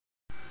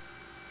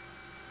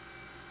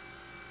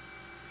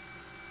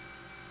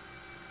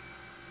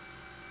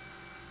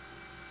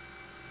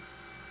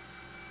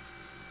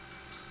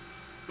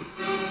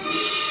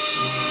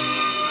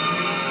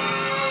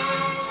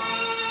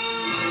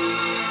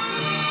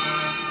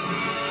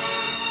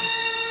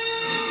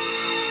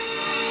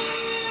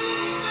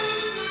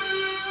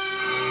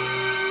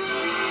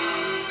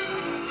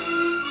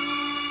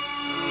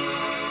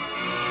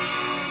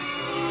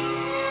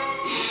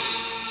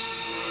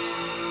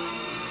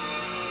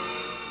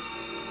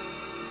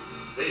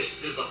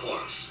This is the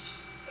forest.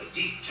 A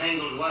deep,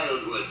 tangled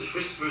wildwood that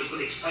whispers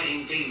with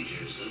exciting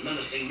dangers and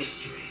menacing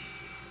mystery.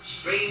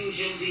 Strange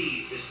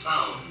indeed the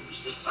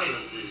sounds, the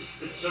silences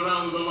that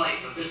surround the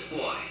life of this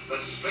boy, but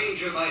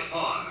stranger by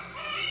far,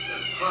 the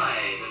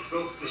cry that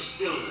broke the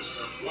stillness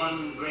of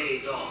one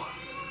gray dawn.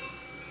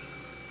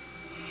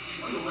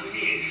 Wonder what it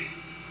is.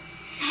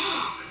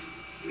 Dog.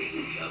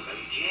 Making himself like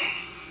a cat.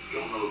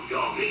 Don't know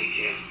dog like a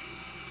cat.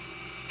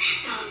 That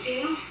dog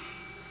do.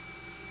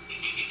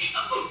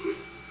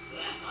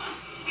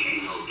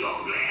 Ain't no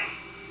dog laugh.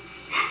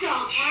 That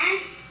dog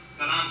can.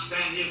 And I'm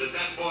standing here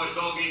that boy's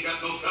dog ain't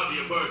got no covey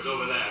of birds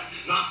over there.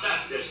 Not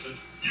that distant.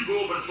 You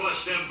go over and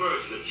flush them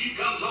birds. If she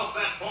comes off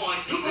that point,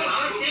 You go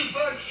hurt them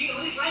birds, you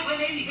know, it's like when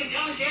they've been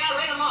telling you I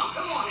read them off.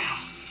 Come on now.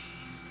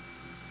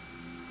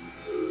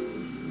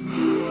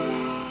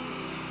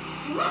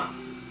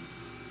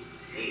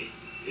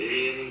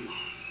 Hey,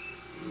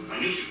 I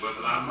knew she'd worth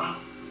a lot of money.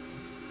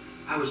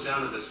 I was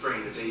down at the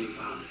spring the day you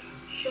found her.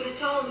 You should have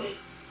told me.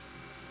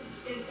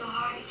 It's been so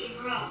hard to give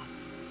her up.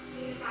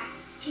 Even if I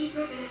keep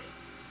her, then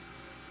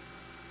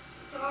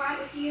it's all right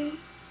with you.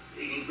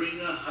 They can bring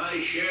the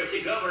high sheriff,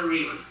 the governor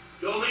even.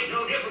 Don't make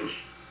no difference.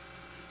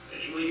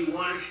 That's the way you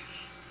want it.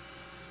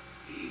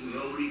 You've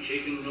nobody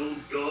taking no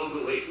dog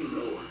away from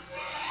no one.